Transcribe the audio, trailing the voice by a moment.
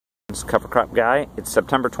Cover crop guy. It's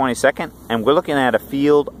September 22nd, and we're looking at a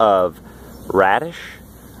field of radish,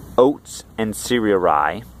 oats, and cereal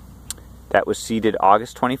rye that was seeded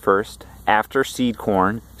August 21st after seed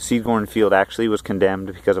corn. Seed corn field actually was condemned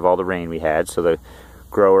because of all the rain we had, so the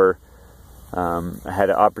grower had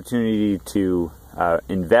an opportunity to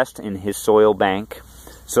invest in his soil bank.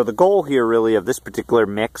 So the goal here really of this particular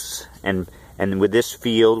mix, and with this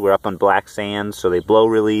field, we're up on black sand, so they blow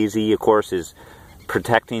really easy, of course, is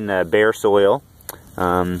protecting the bare soil.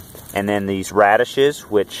 And then these radishes,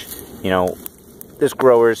 which, you know, this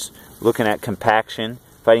grower's looking at compaction,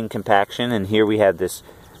 fighting compaction, and here we have this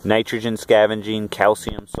nitrogen scavenging,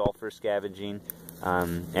 calcium, sulfur scavenging,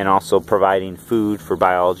 and also providing food for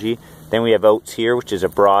biology. Then we have oats here, which is a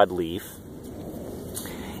broadleaf.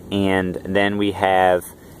 And then we have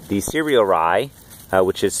the cereal rye,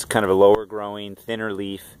 which is kind of a lower growing, thinner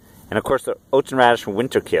leaf. And of course the oats and radish are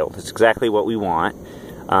winter killed. That's exactly what we want.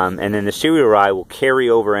 And then the cereal rye will carry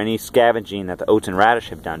over any scavenging that the oats and radish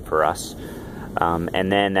have done for us.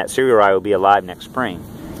 And then that cereal rye will be alive next spring.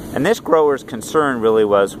 And this grower's concern really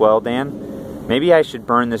was, well, Dan, maybe I should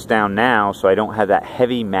burn this down now so I don't have that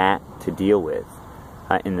heavy mat to deal with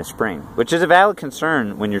in the spring. Which is a valid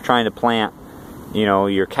concern when you're trying to plant, you know,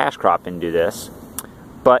 your cash crop into this.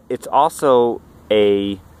 But it's also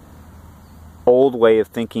a old way of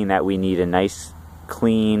thinking that we need a nice,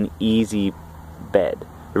 clean, easy bed.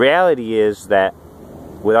 The reality is that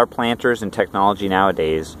with our planters and technology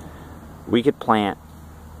nowadays, we could plant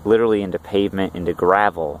literally into pavement, into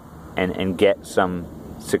gravel, and get some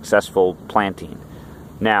successful planting.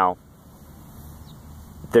 Now,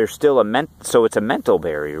 there's still so it's a mental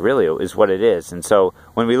barrier, really, is what it is. And so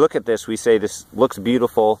when we look at this, we say this looks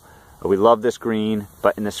beautiful, we love this green,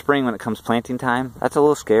 but in the spring when it comes planting time, that's a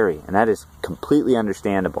little scary, and that is completely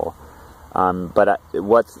understandable. But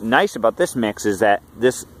what's nice about this mix is that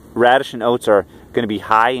this radish and oats are going to be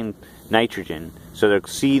high in nitrogen, so their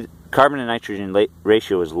seed carbon to nitrogen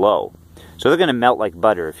ratio is low. So they're going to melt like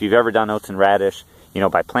butter. If you've ever done oats and radish, you know,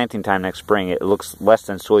 by planting time next spring, it looks less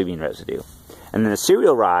than soybean residue. And then the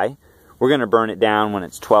cereal rye, we're going to burn it down when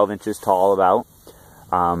it's 12 inches tall about.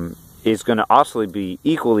 Is going to also be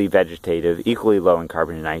equally vegetative, equally low in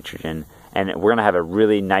carbon and nitrogen, and we're going to have a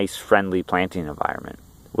really nice, friendly planting environment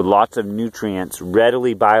with lots of nutrients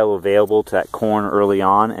readily bioavailable to that corn early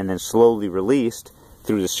on, and then slowly released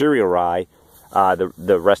through the cereal rye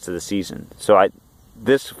the rest of the season. So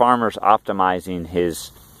this farmer's optimizing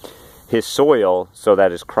his soil so that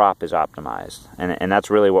his crop is optimized, and that's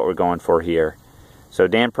really what we're going for here. So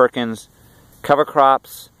Dan Perkins, cover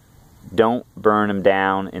crops, don't burn them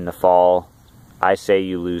down in the fall. I say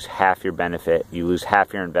you lose half your benefit, you lose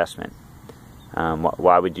half your investment.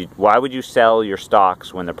 Why would you sell your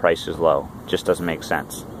stocks when the price is low? Just doesn't make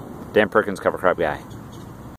sense. Dan Perkins, cover crop guy.